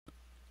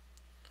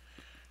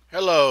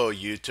Hello,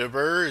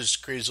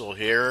 YouTubers. Kriesel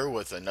here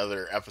with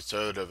another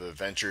episode of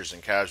Adventures in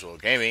Casual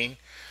Gaming.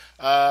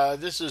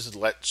 This is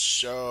Let's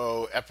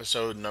Show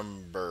episode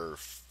number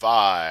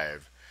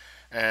 5.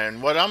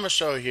 And what I'm going to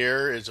show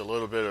here is a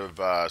little bit of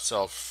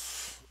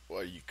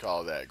what do you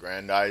call that,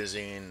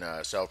 grandizing,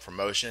 self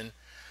promotion.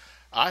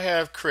 I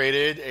have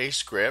created a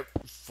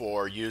script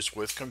for use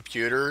with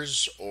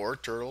computers or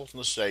turtles,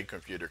 let's say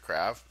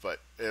computercraft, but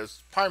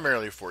it's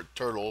primarily for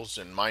turtles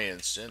in my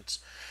instance,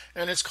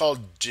 and it's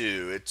called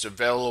Do. It's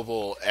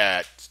available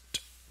at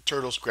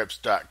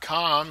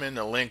turtlescripts.com, and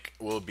the link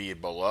will be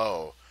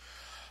below.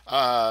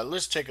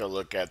 Let's take a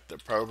look at the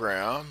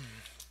program.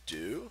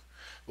 Do.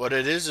 What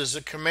it is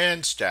a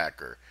command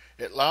stacker.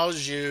 It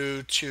allows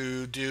you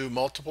to do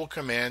multiple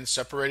commands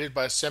separated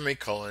by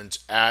semicolons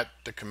at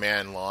the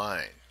command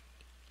line.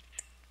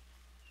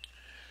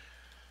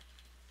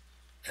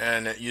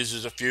 And it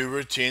uses a few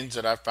routines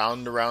that I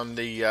found around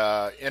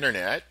the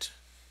internet.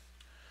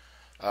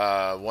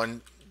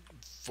 One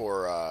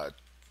for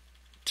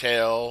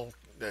tail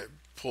that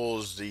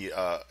pulls the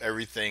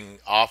everything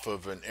off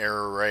of an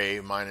array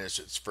minus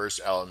its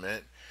first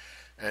element,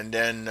 and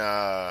then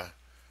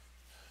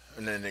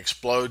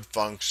explode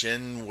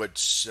function, which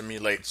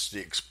simulates the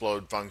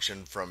explode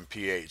function from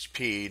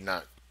PHP,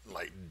 not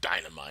like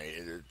dynamite.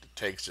 It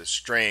takes a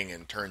string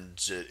and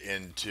turns it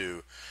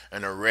into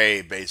an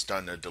array based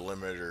on the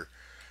delimiter.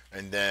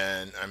 And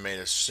then I made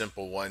a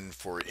simple one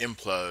for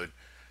implode.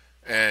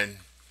 And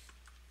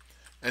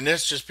and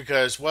this just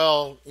because,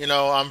 well,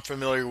 I'm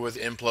familiar with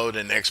implode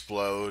and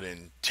explode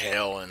and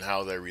tail and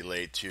how they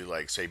relate to,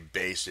 like, say,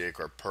 basic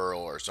or Perl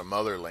or some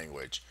other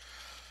language.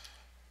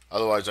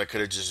 Otherwise, I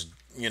could have just,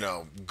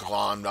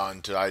 glommed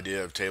onto the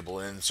idea of table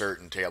insert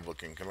and table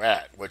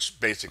concat, which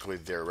basically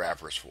they're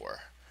wrappers for.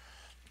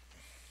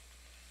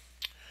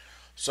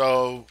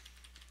 So,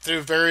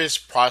 through various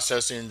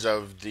processings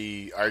of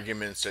the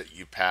arguments that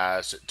you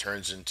pass, it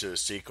turns into a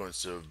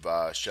sequence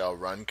of shell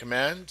run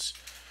commands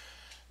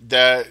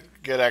that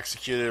get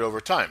executed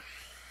over time.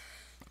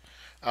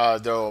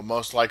 There will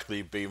most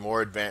likely be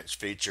more advanced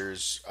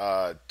features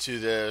to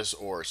this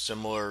or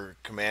similar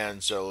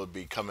commands that will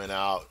be coming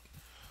out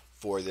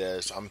for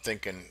this. I'm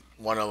thinking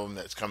one of them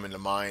that's coming to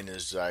mind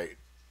is I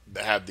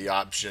have the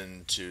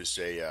option to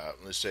say,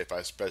 let's say if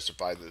I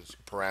specify the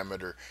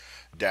parameter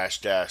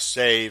dash dash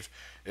save,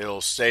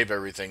 it'll save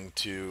everything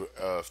to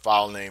a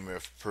file name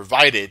if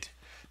provided.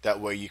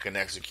 That way you can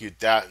execute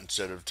that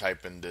instead of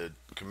typing the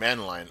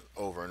command line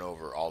over and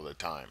over all the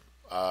time.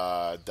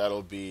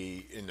 That'll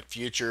be in the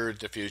future.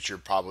 The future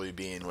probably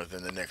being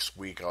within the next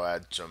week. I'll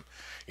add some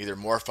either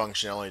more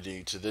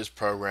functionality to this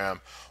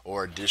program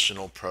or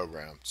additional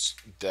programs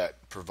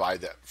that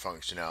provide that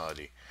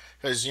functionality.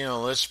 Because,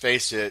 let's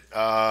face it,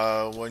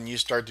 when you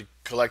start to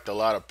collect a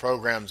lot of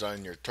programs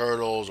on your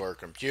turtles or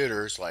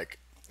computers, like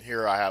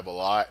here I have a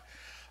lot,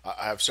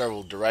 I have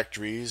several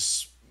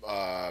directories,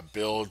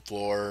 build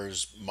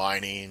floors,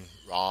 mining,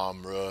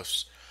 ROM,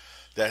 roofs,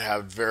 that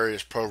have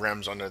various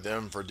programs under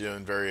them for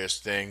doing various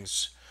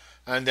things.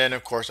 And then,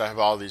 of course, I have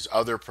all these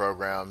other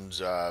programs,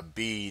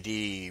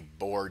 BD,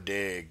 Bore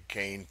Dig,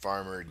 Cane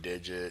Farmer,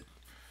 Digit,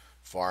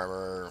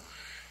 Farmer,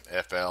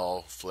 FL,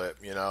 Flip,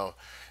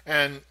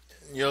 And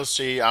you'll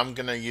see I'm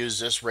going to use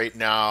this right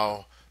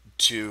now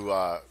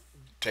to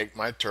take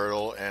my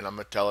turtle and I'm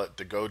going to tell it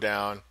to go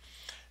down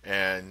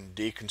and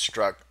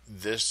deconstruct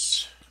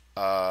this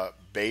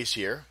base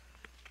here,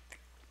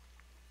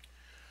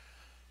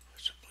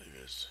 which I believe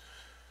is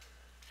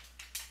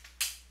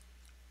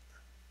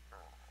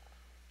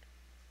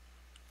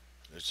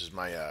this is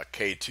my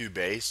K2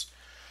 base,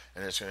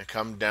 and it's going to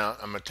come down.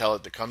 I'm going to tell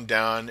it to come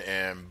down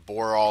and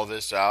bore all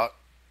this out,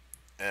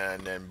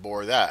 and then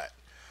bore that,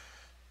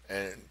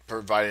 and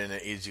providing an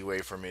easy way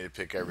for me to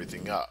pick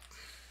everything up.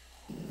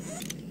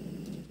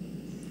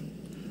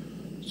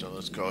 So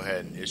let's go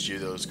ahead and issue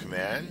those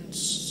commands.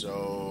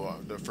 So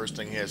the first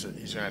thing he's going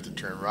to have to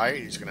turn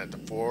right, he's going to have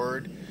to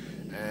forward,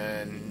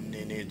 and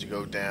he needs to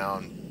go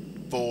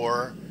down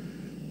 4,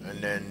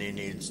 and then he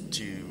needs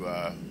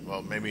to,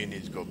 maybe he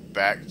needs to go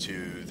back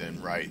 2,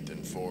 then right,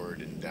 then forward,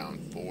 and down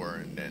 4,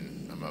 and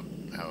then I'm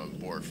going to have him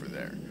board for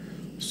there.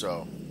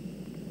 So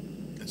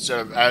instead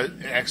of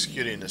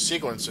executing a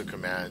sequence of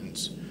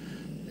commands,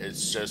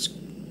 it's just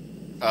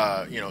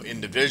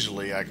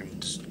individually, I can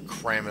just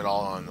cram it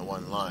all on the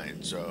one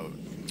line. So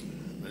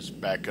let's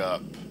back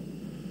up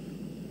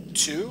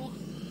 2,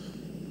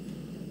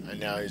 and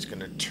now he's going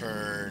to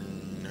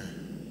turn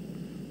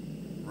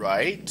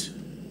right,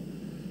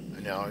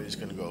 and now he's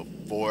going to go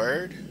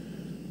forward,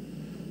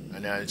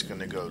 and now he's going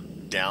to go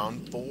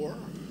down 4,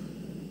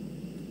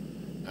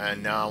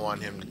 and now I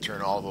want him to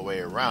turn all the way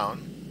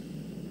around,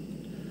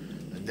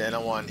 and then I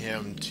want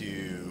him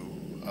to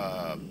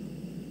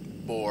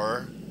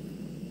bore.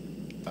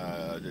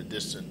 The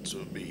distance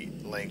will be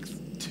length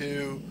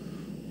 2,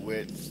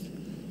 width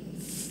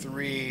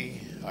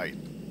 3, height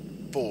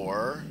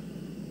 4,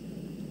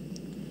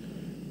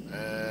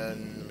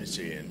 and let me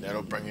see, and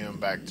that'll bring him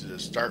back to the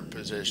start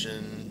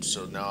position.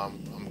 So now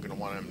I'm going to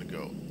want him to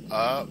go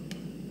up,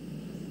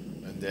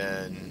 and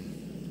then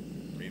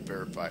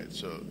verified.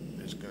 So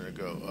it's going to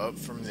go up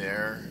from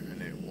there,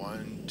 and then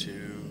 1,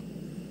 2,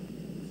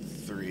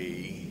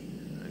 3,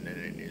 and then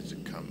it needs to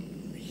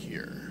come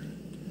here.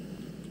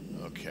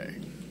 Okay.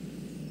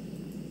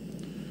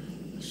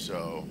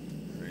 So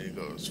it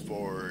goes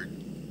forward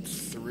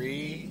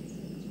 3,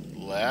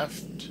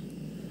 left,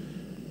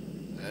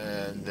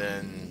 and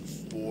then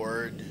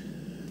forward,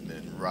 and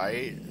then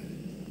right,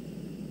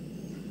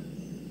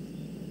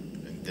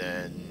 and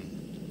then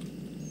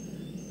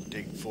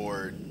dig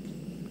forward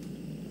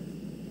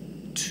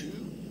 2,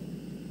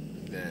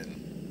 then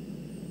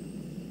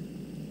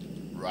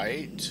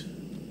right,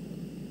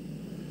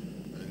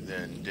 and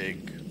then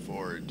dig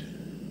forward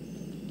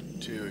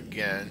 2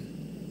 again,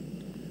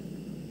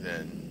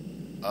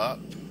 then up,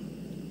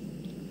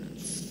 and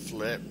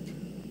flip,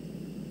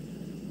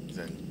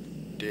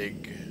 then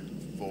dig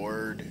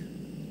forward.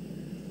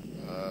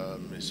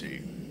 Let me see.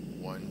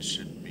 1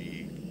 should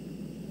be,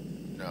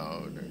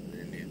 no,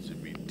 there needs to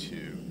be 2.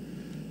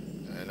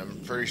 And I'm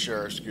pretty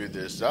sure I screwed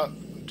this up.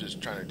 I'm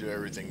just trying to do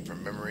everything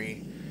from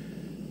memory.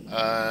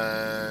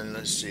 And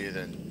let's see,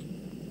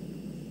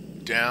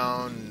 then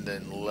down,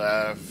 then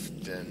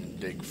left, then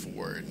dig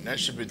forward. And that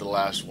should be the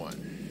last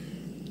one.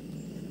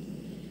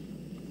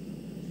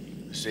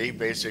 See,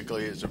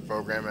 basically it's a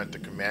program at the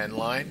command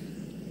line.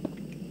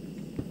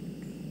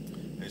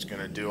 It's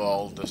going to do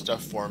all the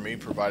stuff for me,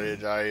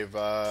 provided I've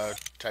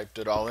typed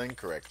it all in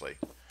correctly.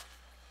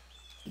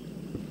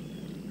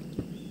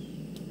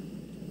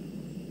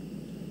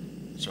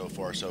 So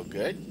far, so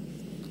good.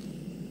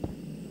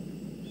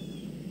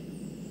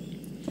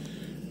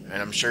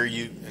 And I'm sure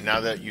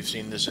now that you've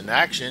seen this in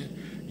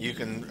action, you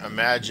can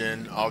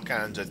imagine all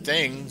kinds of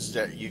things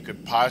that you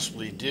could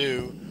possibly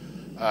do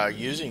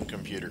using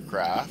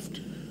computercraft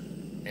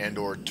and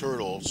or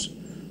turtles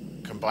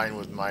combined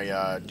with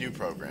my do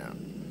program.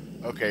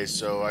 Okay,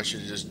 so I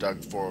should have just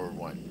dug forward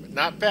 1. But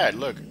not bad.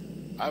 Look,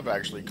 I've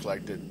actually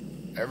collected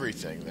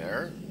everything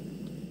there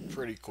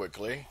pretty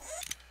quickly.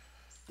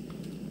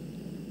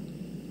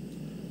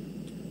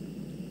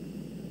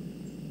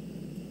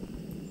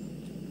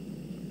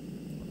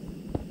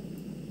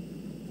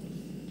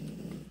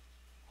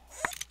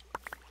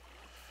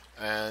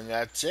 And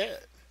that's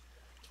it.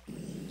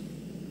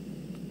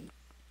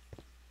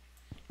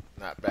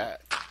 Not bad.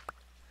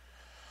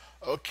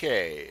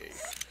 Okay.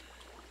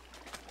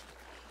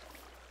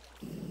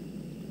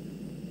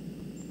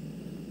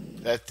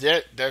 That's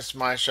it. That's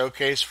my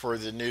showcase for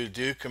the new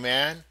do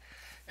command.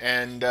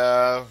 And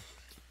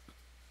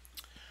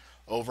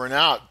over and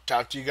out.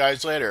 Talk to you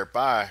guys later.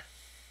 Bye.